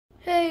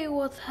Hey,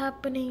 what's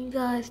happening,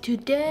 guys?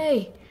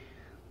 Today,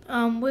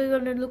 we're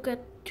gonna look at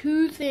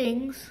two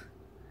things.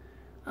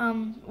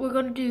 We're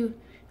gonna do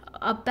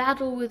a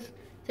battle with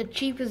the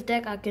cheapest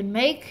deck I can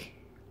make,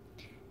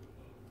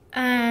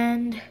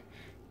 and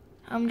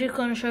I'm just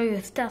gonna show you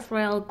a stats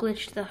royale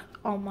glitch that's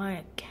on my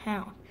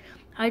account.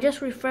 I just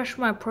refreshed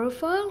my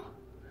profile.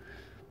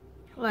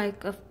 I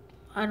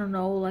don't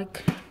know,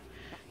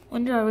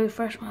 when did I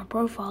refresh my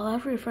profile?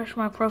 I've refreshed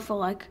my profile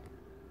like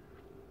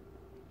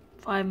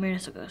 5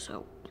 minutes ago,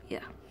 so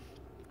yeah.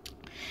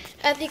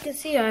 As you can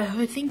see,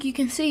 I think you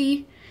can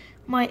see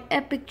my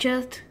epic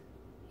chest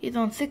is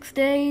on 6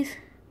 days,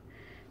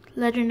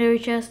 legendary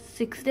chest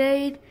 6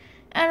 days,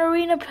 and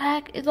arena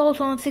pack is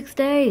also on 6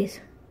 days.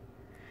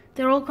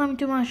 They're all coming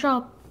to my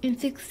shop in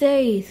 6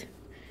 days.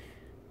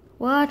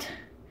 What?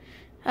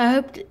 I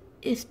hope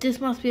this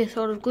must be a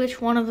sort of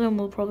glitch. One of them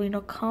will probably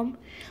not come.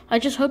 I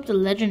just hope the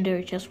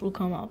legendary chest will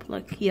come up.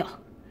 Yeah.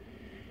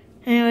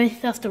 Anyways,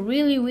 that's the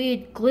really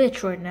weird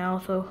glitch right now,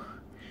 so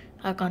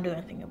I can't do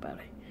anything about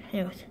it.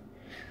 Anyways,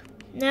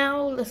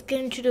 now let's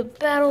get into the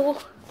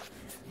battle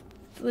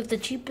with the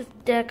cheapest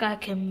deck I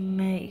can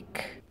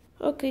make.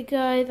 Okay,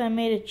 guys, I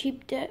made a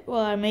cheap deck.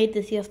 Well, I made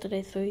this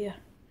yesterday, so yeah.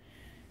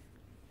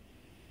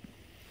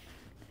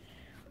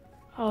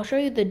 I'll show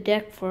you the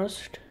deck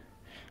first.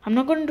 I'm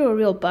not going to do a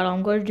real battle.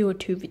 I'm going to do a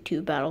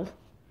 2v2 battle.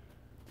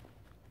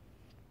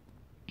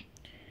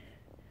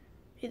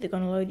 Is it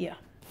going to load? Yeah.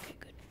 Okay,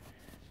 good.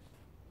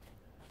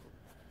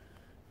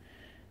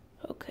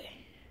 Okay.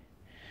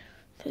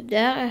 So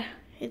that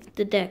is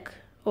the deck.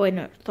 Oh, wait,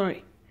 no.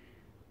 Sorry.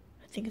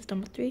 I think it's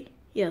number 3.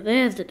 Yeah,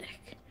 there's the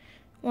deck.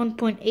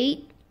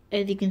 1.8.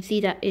 As you can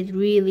see, that is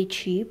really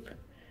cheap.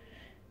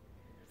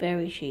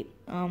 Very cheap.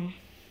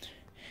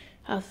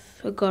 I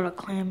forgot a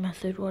clan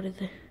message. What is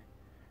it?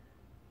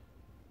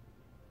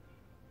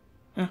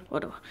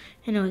 Whatever.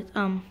 Anyways,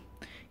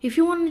 if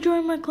you want to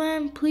join my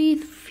clan,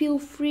 please feel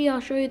free. I'll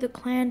show you the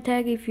clan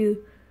tag if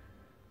you...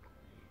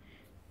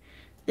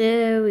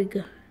 There we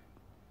go.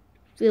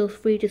 Feel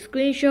free to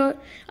screenshot.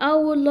 I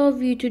would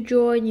love you to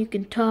join. You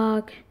can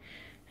talk.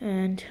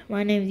 And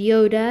my name's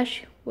Yo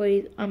Dash.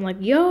 I'm like,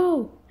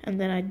 yo!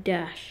 And then I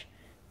dash.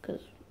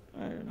 Because,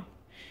 I don't know.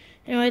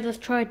 Anyways, let's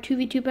try a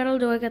 2v2 battle.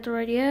 Do I get the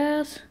right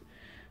yes?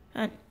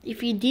 And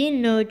if you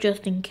didn't know,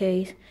 just in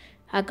case,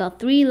 I got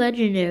 3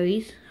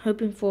 legendaries,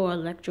 hoping for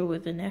Electro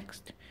with the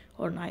next,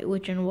 or Night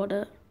Witch and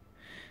whatever.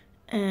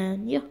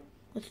 And yeah,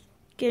 let's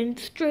get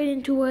straight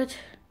into it.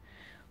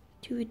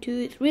 2v2.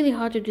 It's really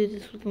hard to do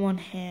this with one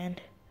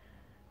hand.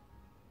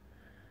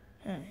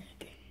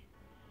 Okay.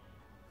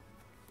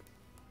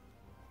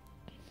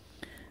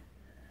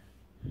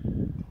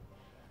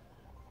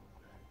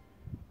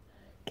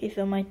 Okay,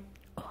 so my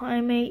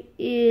climate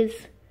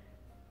is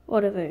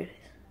whatever it is.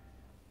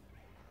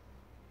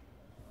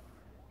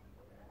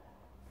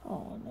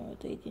 Oh no,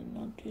 they did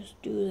not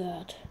just do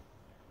that.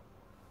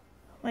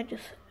 Might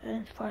just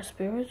inspire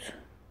spirits.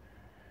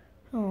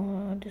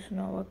 Oh, this is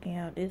not working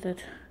out, is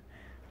it?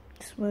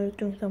 Smooth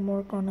doing some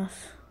work on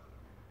us.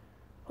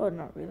 Oh,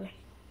 not really.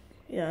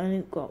 Yeah, I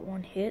only got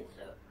 1 hit.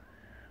 So.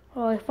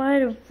 Oh, if I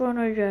had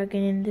Inferno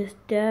Dragon in this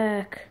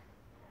deck.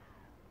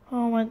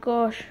 Oh my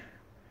gosh.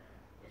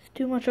 It's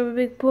too much of a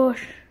big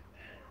push.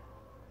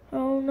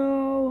 Oh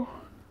no.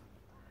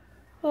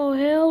 Oh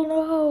hell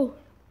no.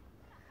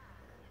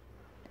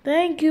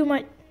 Thank you,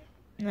 my...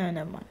 No,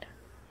 never mind.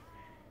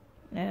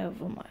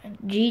 Never mind.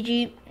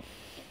 GG.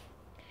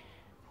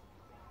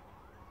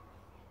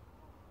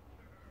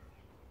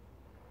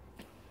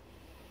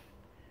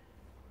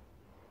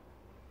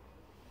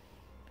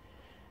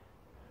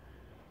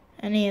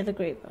 Any other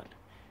great one?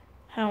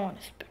 How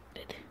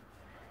unexpected.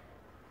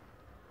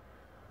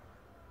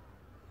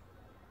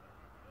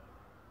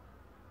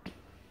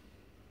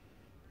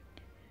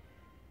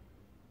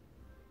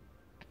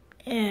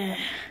 Yeah.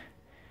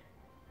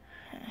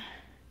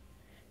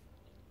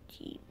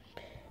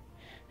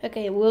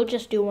 Okay, we'll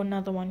just do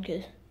another one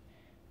because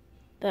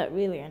that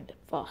really ended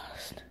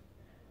fast.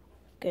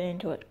 Get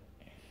into it.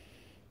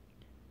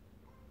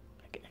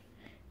 Okay.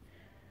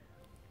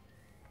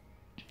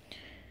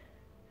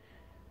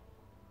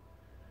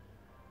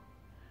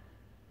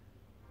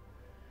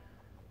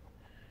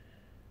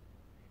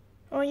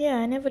 Oh yeah,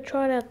 I never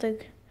tried out the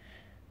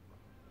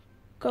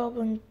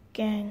Goblin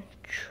Gang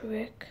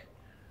trick.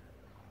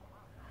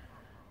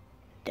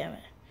 Damn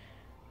it.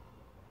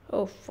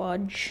 Oh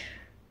fudge.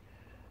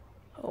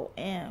 Oh,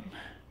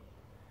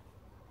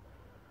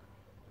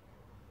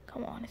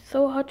 come on, it's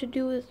so hard to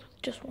do with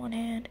just one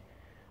hand.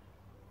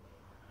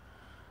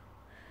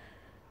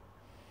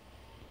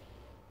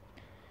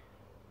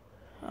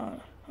 Oh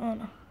no, oh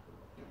no.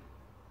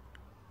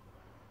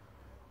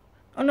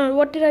 Oh no,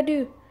 what did I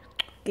do?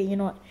 Okay, you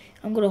know what?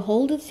 I'm gonna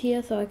hold this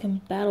here so I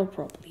can battle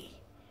properly.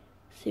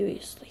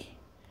 Seriously.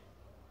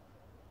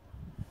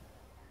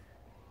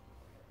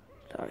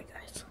 Sorry,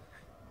 guys.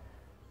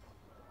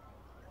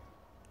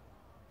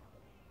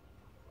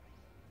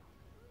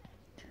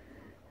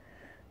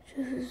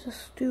 This is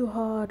just too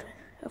hard.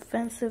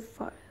 Offensive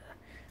furnace,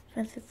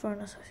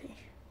 I see.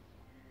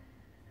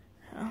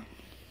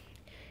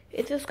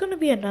 Is this gonna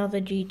be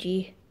another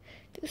GG?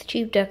 This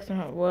cheap deck's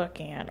not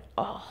working at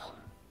all.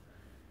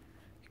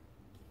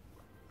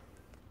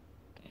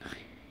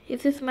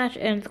 If this match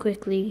ends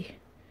quickly,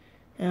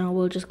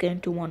 we'll just get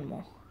into one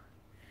more.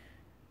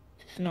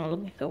 This is not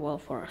looking so well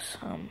for us.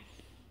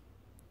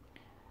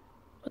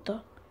 What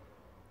the?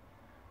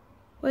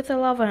 Where'd the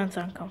lava and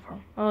sand come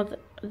from? Oh,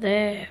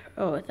 there.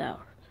 Oh, it's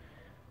out.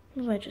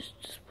 Maybe I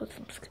just put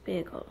some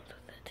spear goals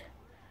with it.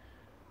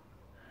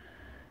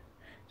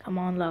 Come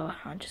on, lava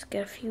hound, just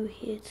get a few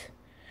hits.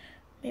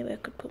 Maybe I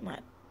could put my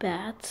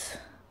bats.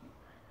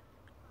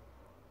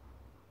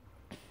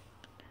 You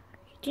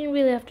didn't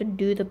really have to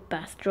do the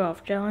bats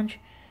draw-off challenge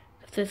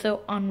because they're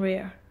so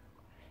unrare.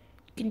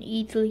 You can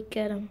easily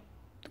get them.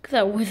 Look at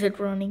that wizard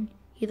running.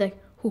 He's like,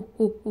 hoo,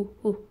 hoo, hoo,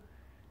 hoo.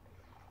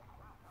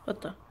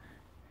 What the?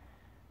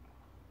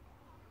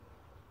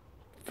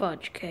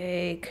 Fudge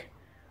cake.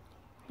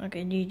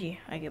 Okay, GG,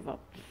 I give up.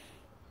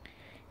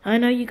 I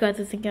know you guys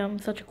are thinking I'm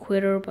such a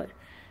quitter, but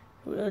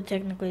really,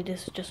 technically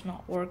this is just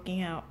not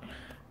working out.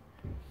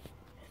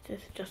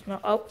 This is just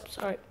not, oh,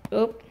 sorry,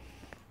 oh.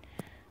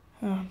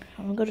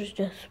 I'm gonna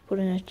just put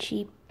in a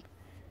cheap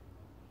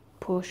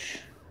push.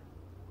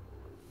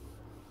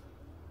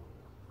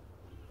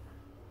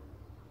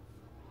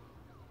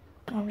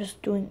 I'm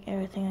just doing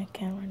everything I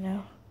can right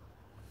now.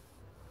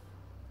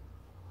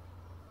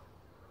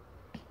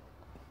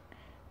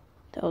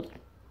 That was,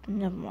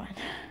 never mind.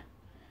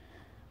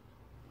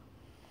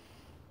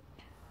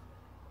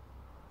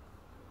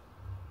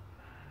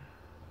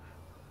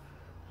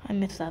 I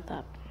missed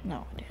that.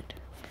 No, I didn't.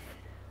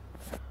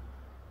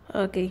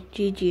 Okay,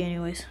 GG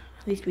anyways.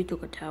 At least we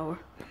took a tower.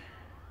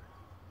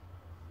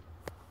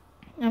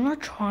 I'm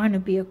not trying to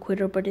be a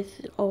quitter, but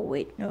it's... Oh,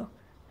 wait, no.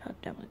 God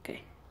damn,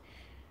 okay.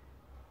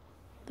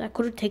 That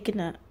could have taken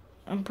that.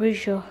 I'm pretty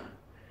sure.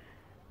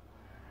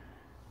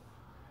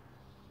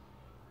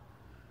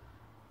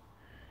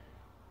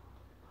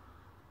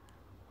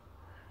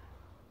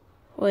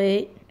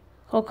 Wait.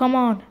 Oh, come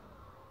on.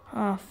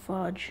 Ah,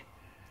 fudge.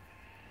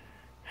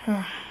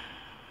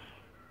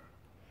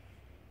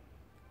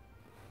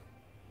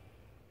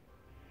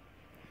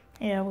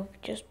 Yeah,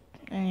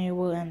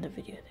 we'll end the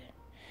video there.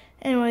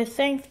 Anyway,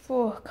 thanks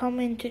for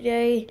coming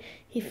today.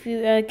 If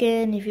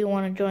you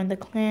want to join the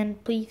clan,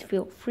 please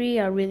feel free.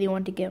 I really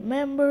want to get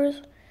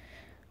members.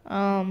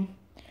 And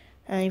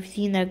if you've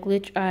seen that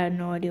glitch, I had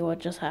no idea what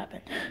just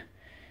happened.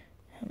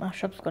 My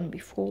shop's gonna be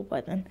full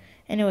by then.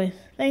 Anyways,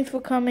 thanks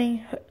for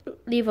coming.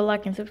 Leave a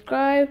like and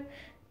subscribe,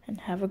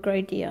 and have a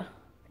great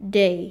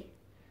day.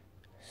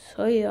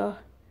 So yeah.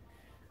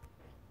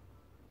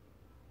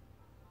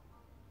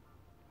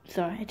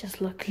 Sorry, I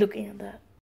just looking at that.